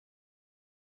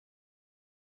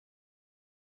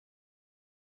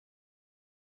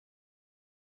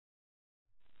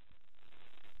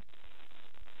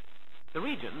The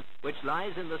region, which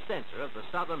lies in the centre of the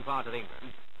southern part of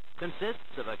England,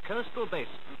 consists of a coastal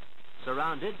basin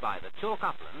surrounded by the chalk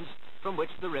uplands from which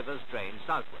the rivers drain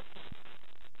southwards.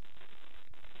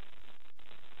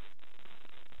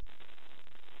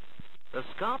 The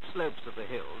scarp slopes of the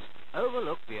hills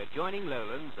overlook the adjoining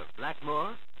lowlands of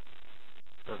Blackmoor,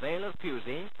 the Vale of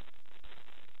Pewsey,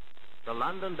 the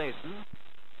London Basin,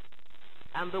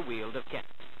 and the Weald of Kent.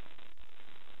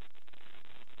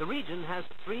 The region has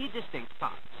three distinct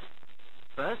parts.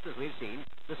 First, as we've seen,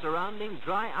 the surrounding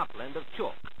dry upland of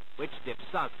chalk, which dips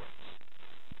southwards.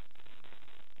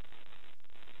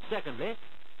 Secondly,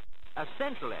 a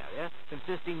central area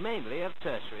consisting mainly of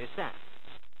tertiary sands.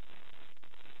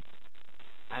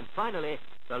 And finally,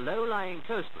 the low-lying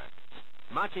coastlands,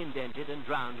 much indented and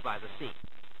drowned by the sea.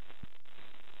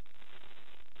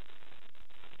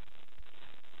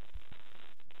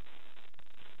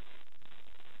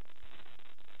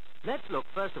 Let's look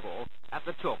first of all at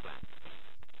the chalklands.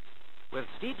 With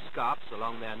steep scarps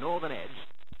along their northern edge,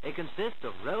 they consist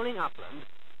of rolling upland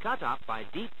cut up by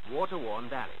deep water-worn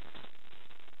valleys.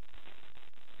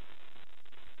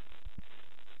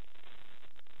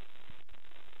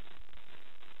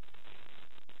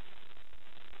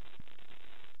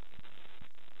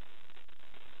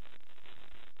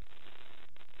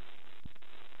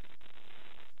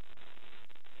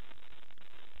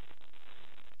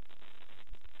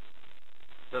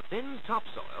 The thin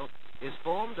topsoil is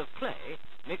formed of clay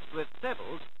mixed with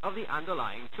pebbles of the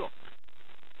underlying chalk.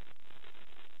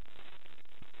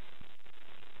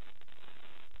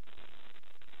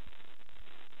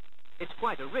 It's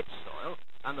quite a rich soil,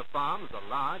 and the farms are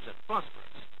large and prosperous.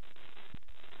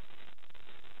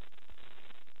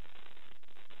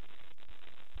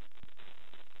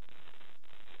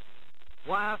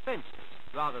 Wire fences,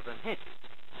 rather than hedges,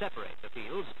 separate the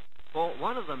fields, for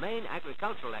one of the main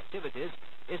agricultural activities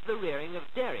is the rearing of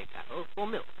dairy cattle for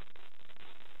milk.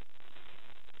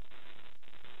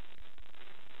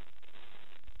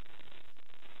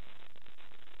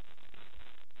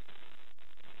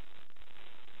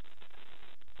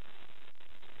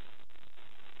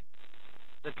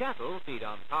 The cattle feed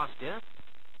on pasture,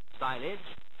 silage,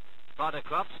 fodder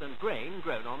crops and grain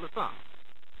grown on the farm.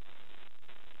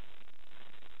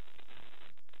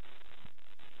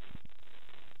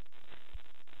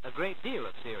 A great deal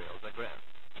of cereals are grown,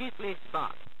 chiefly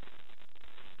barley.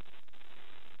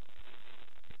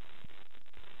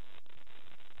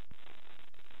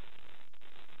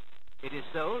 It is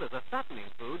sold as a fattening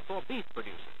food for beef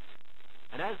producers,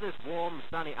 and as this warm,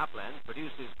 sunny upland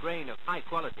produces grain of high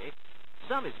quality,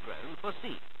 some is grown for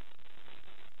seed.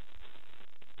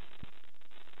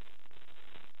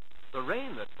 The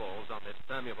rain that falls on this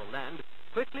permeable land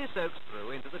quickly soaks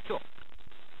through into the chalk.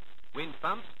 Wind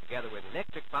pumps, together with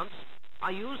electric pumps,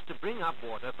 are used to bring up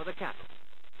water for the cattle.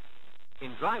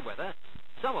 In dry weather,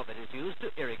 some of it is used to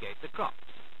irrigate the crops.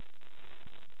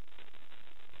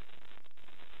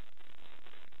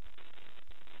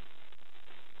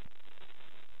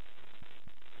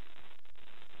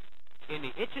 In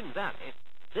the Itchen Valley,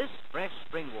 this fresh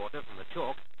spring water from the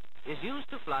chalk is used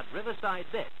to flood riverside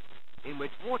beds in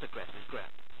which watercress is grown.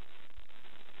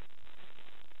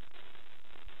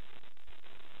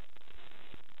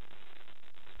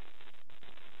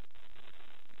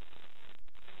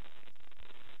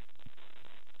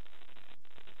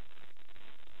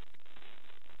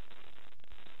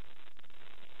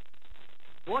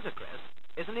 Watercress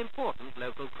is an important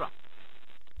local crop.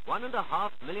 1.5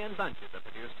 million bunches are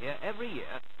produced here every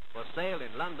year for sale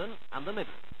in London and the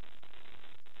Midlands.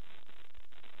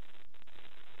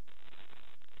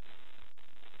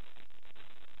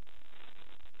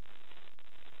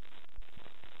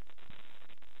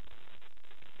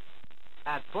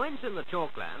 At points in the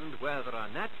chalkland where there are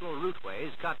natural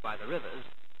routeways cut by the rivers,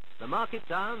 the market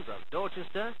towns of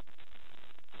Dorchester,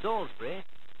 Salisbury,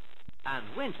 and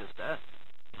Winchester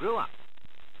grew up.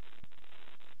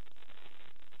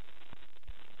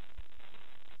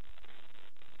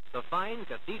 The fine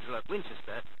cathedral at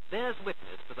Winchester bears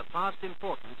witness to the past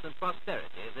importance and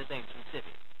prosperity of this ancient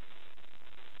city.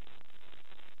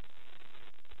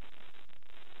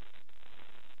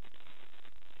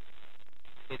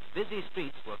 Its busy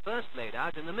streets were first laid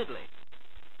out in the Middle Ages.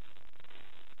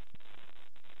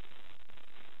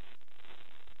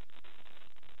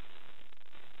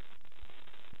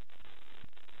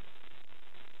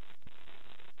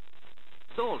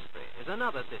 Salisbury is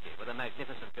another city with a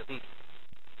magnificent cathedral.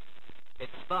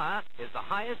 Its spire is the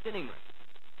highest in England.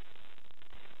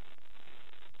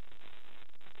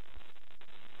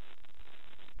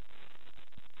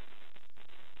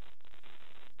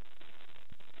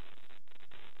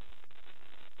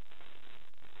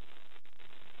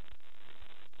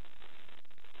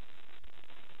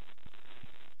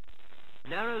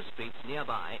 narrow streets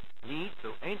nearby lead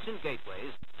through ancient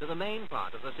gateways to the main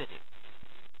part of the city.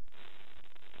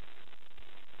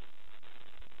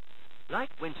 Like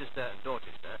Winchester and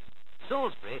Dorchester,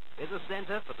 Salisbury is a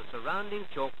centre for the surrounding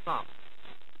chalk farms,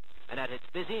 and at its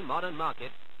busy modern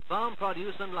market, farm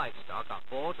produce and livestock are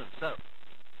bought and sold.